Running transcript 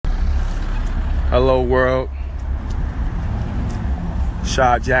Hello world,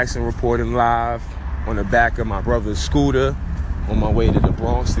 Shaw Jackson reporting live on the back of my brother's scooter on my way to the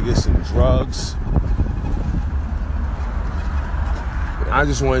Bronx to get some drugs. I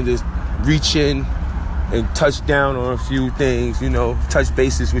just wanted to reach in and touch down on a few things, touch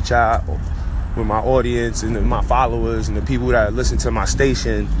bases with y'all, with my audience and my followers and the people that listen to my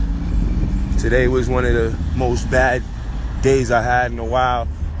station. Today was one of the most bad days I had in a while.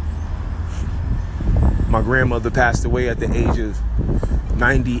 My grandmother passed away at the age of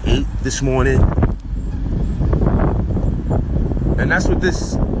 98 this morning. And that's what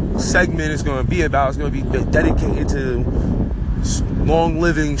this segment is going to be about. It's going to be dedicated to long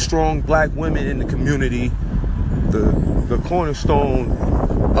living, strong black women in the community. The cornerstone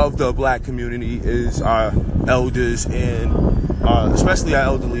of the black community is our elders and especially our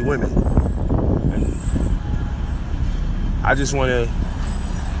elderly women. And I just want to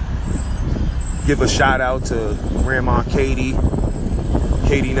give a shout out to Grandma Katie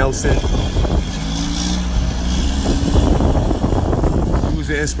Nelson. She was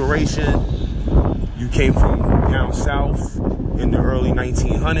an inspiration. You came from down south in the early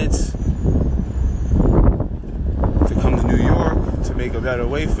 1900s to come to New York to make a better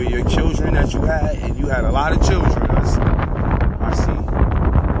way for your children that you had, and you had a lot of children. I see.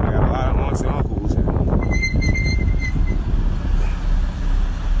 I got a lot of aunts and uncles.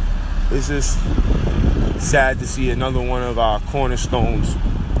 It's just sad to see another one of our cornerstones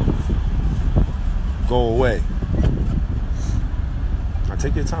go away. Now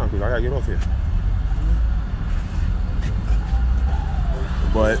take your time, because I gotta get off here.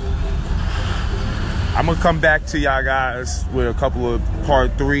 But I'm gonna come back to y'all guys with a couple of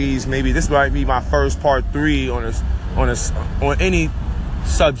part threes. Maybe this might be my first part three on any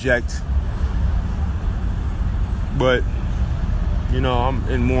subject. But I'm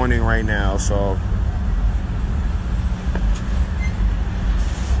in mourning right now, so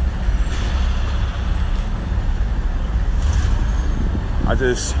I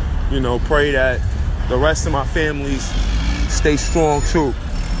just, pray that the rest of my families stay strong too.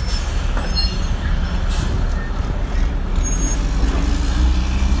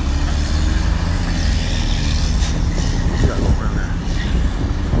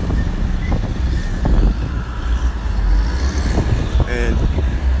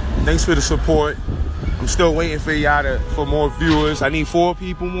 Thanks for the support. I'm still waiting for y'all for more viewers. I need 4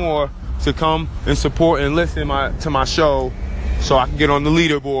 people more to come and support and listen to my show so I can get on the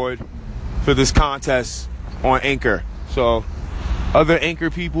leaderboard for this contest on Anchor. So other Anchor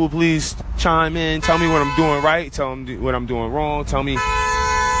people, please chime in. Tell me what I'm doing right. Tell me what I'm doing wrong. Tell me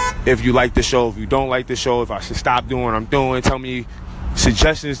if you like the show, if you don't like the show, if I should stop doing what I'm doing. Tell me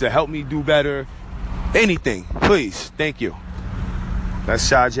suggestions to help me do better. Anything, please. Thank you. That's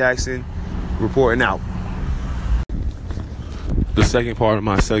Shaw Jackson reporting out. The second part of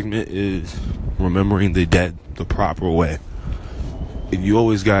my segment is remembering the dead the proper way. And you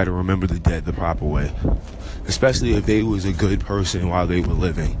always got to remember the dead the proper way, especially if they was a good person while they were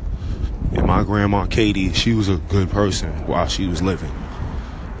living. And my grandma Katie, she was a good person while she was living.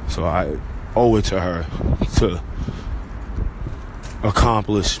 So I owe it to her to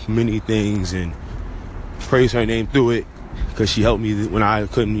accomplish many things and praise her name through it, because she helped me when I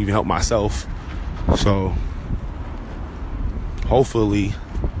couldn't even help myself. So hopefully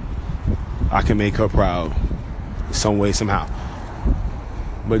I can make her proud some way, somehow.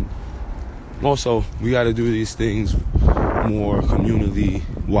 But also, we got to do these things more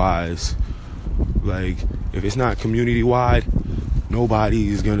community-wise. Like, if it's not community-wide, nobody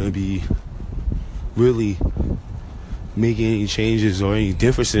is going to be really making any changes or any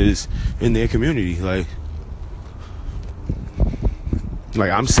differences in their community. Like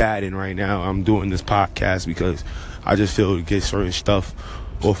I'm saddened right now. I'm doing this podcast because I just feel to get certain stuff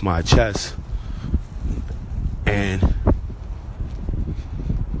off my chest. And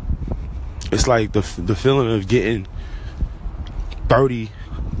it's like the feeling of getting 30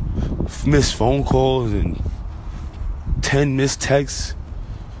 missed phone calls and 10 missed texts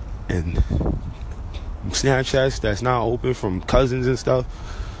and Snapchats that's not open from cousins and stuff.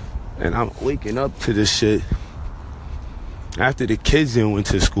 And I'm waking up to this shit after the kids then went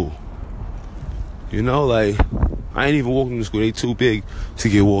to school. I ain't even walking to school. They too big to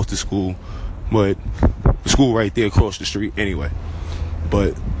get walked to school. But the school right there across the street anyway.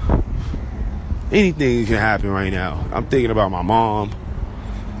 But anything can happen right now. I'm thinking about my mom,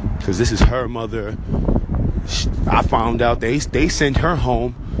 because this is her mother. I found out they sent her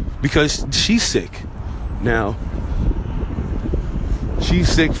home because she's sick. Now, she's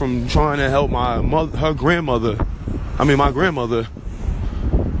sick from trying to help my grandmother,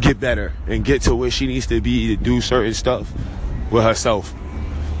 get better and get to where she needs to be to do certain stuff with herself.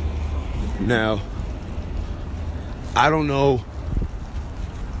 Now, I don't know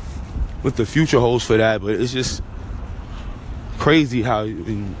what the future holds for that, but it's just crazy how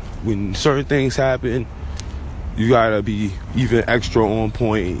when certain things happen, you gotta be even extra on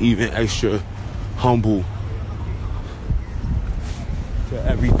point, even extra humble to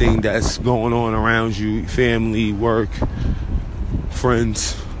everything that's going on around you, family, work,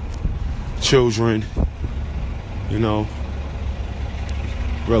 friends, children, you know,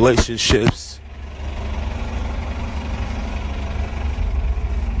 relationships.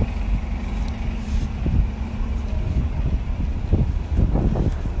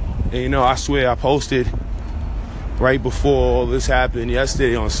 And you know, I swear I posted right before all this happened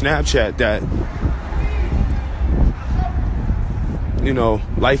yesterday on Snapchat that, you know,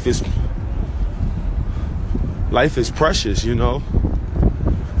 life is precious, you know.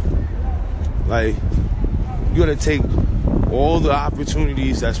 Like, you gotta take all the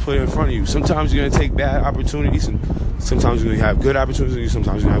opportunities that's put in front of you. Sometimes you're gonna take bad opportunities, and sometimes you're gonna have good opportunities,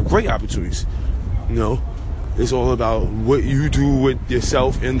 sometimes you're gonna have great opportunities. You know, it's all about what you do with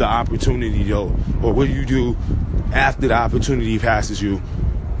yourself in the opportunity, yo, or what you do after the opportunity passes you.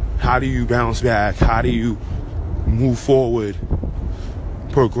 How do you bounce back? How do you move forward,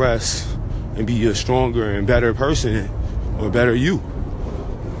 progress, and be a stronger and better person, or better you,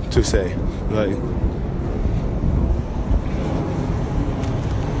 to say. Like,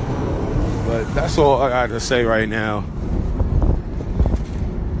 but that's all I got to say right now.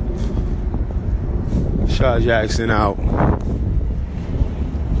 Shaw Jackson out.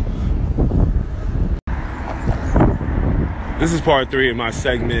 This is part 3 of my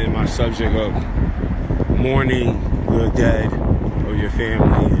segment, my subject of mourning the dead of your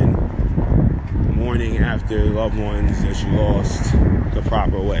family and mourning after loved ones that you lost the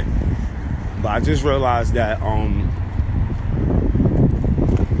proper way. But I just realized that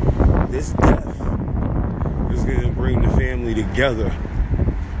this death is going to bring the family together,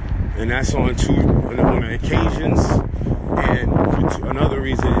 and that's on occasions, and another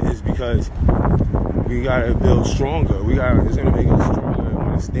reason is because we gotta build stronger. It's gonna make us stronger. We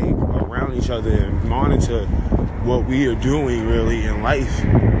want to stay around each other and monitor what we are doing really in life,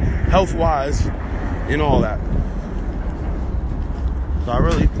 health-wise, and all that. So I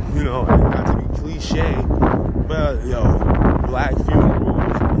really, you know, not to be cliche, but yo, black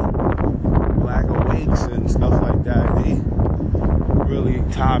funerals, black awakes, and stuff like that, they really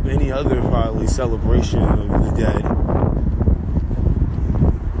top any other probably celebration of the dead.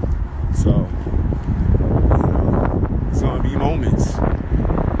 So, it's gonna be moments.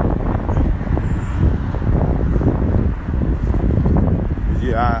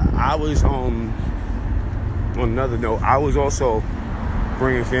 Yeah, I was on another note, I was also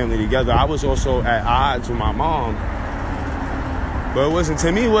bringing family together. I was also at odds with my mom, but it wasn't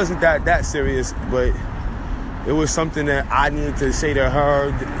that serious, but it was something that I needed to say to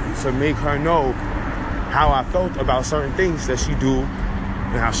her to make her know how I felt about certain things that she do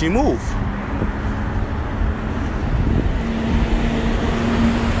and how she moved.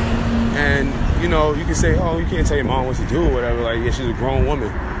 And, you know, you can say, oh, you can't tell your mom what to do or whatever. Like, yeah, she's a grown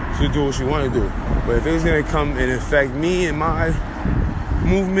woman. She'll do what she want to do. But if it's going to come and affect me and my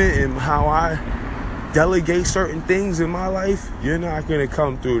movement and how I delegate certain things in my life, you're not going to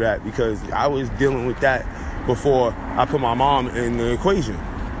come through that, because I was dealing with that before I put my mom in the equation.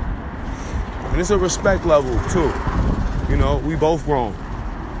 And it's a respect level too. You know, we both grown.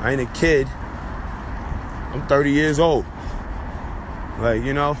 I ain't a kid. I'm 30 years old. Like,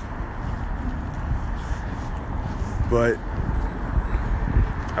 you know. But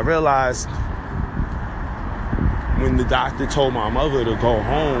I realized when the doctor told my mother to go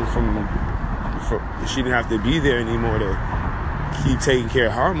home she didn't have to be there anymore to keep taking care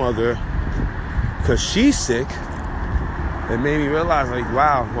of her mother because she's sick, it made me realize, like,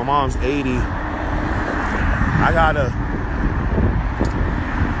 wow, my mom's 80. I gotta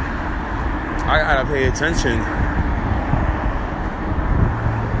pay attention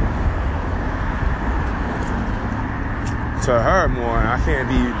to her more. I can't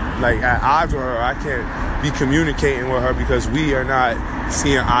be like at odds with her. I can't be communicating with her because we are not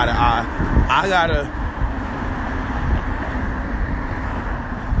seeing eye to eye. I gotta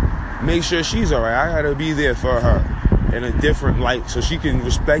make sure she's alright. I gotta be there for her in a different light so she can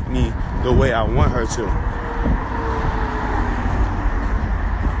respect me the way I want her to.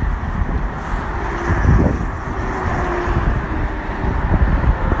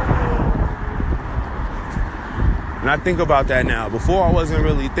 And I think about that now. Before, I wasn't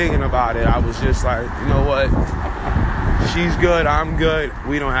really thinking about it. I was just like, you know what? she's good, I'm good.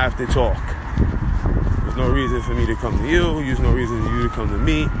 We don't have to talk. There's no reason for me to come to you. There's no reason for you to come to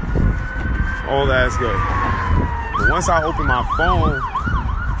me. All that's good. But once I opened my phone,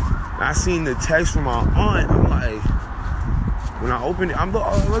 I seen the text from my aunt. I'm like, when I opened it, I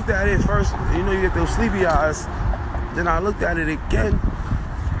looked at it first. You know, you get those sleepy eyes. Then I looked at it again.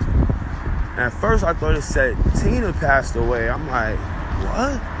 And at first, I thought it said Tina passed away. I'm like,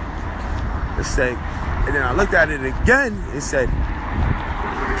 what? It said, and then I looked at it again. It said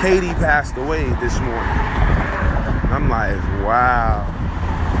Katie passed away this morning. I'm like, wow.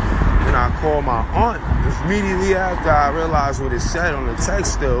 Then I called my aunt immediately after I realized what it said on the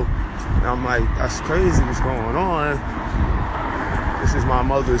text still. And I'm like, that's crazy what's going on. This is my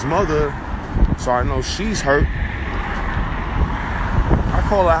mother's mother, so I know she's hurt. I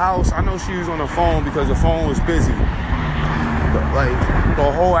call her house. I know she was on the phone because the phone was busy. But like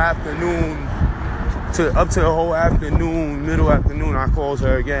the whole afternoon, up to the whole afternoon, middle afternoon, I called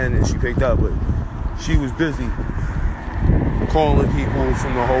her again and she picked up, but she was busy calling people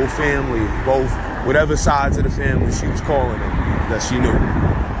from the whole family, both, whatever sides of the family she was calling them that she knew.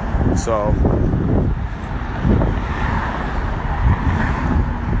 So,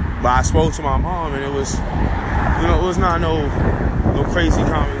 but I spoke to my mom and it was, you know, it was not no crazy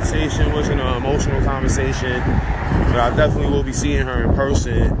conversation. It wasn't an emotional conversation. But I definitely will be seeing her in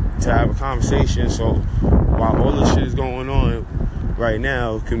person to have a conversation. So while all this shit is going on right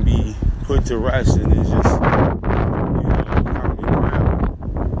now, it can be put to rest and it's just, you know, calm down.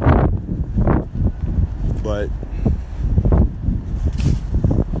 But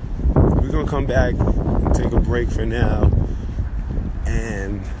we're gonna come back and take a break for now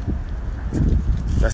and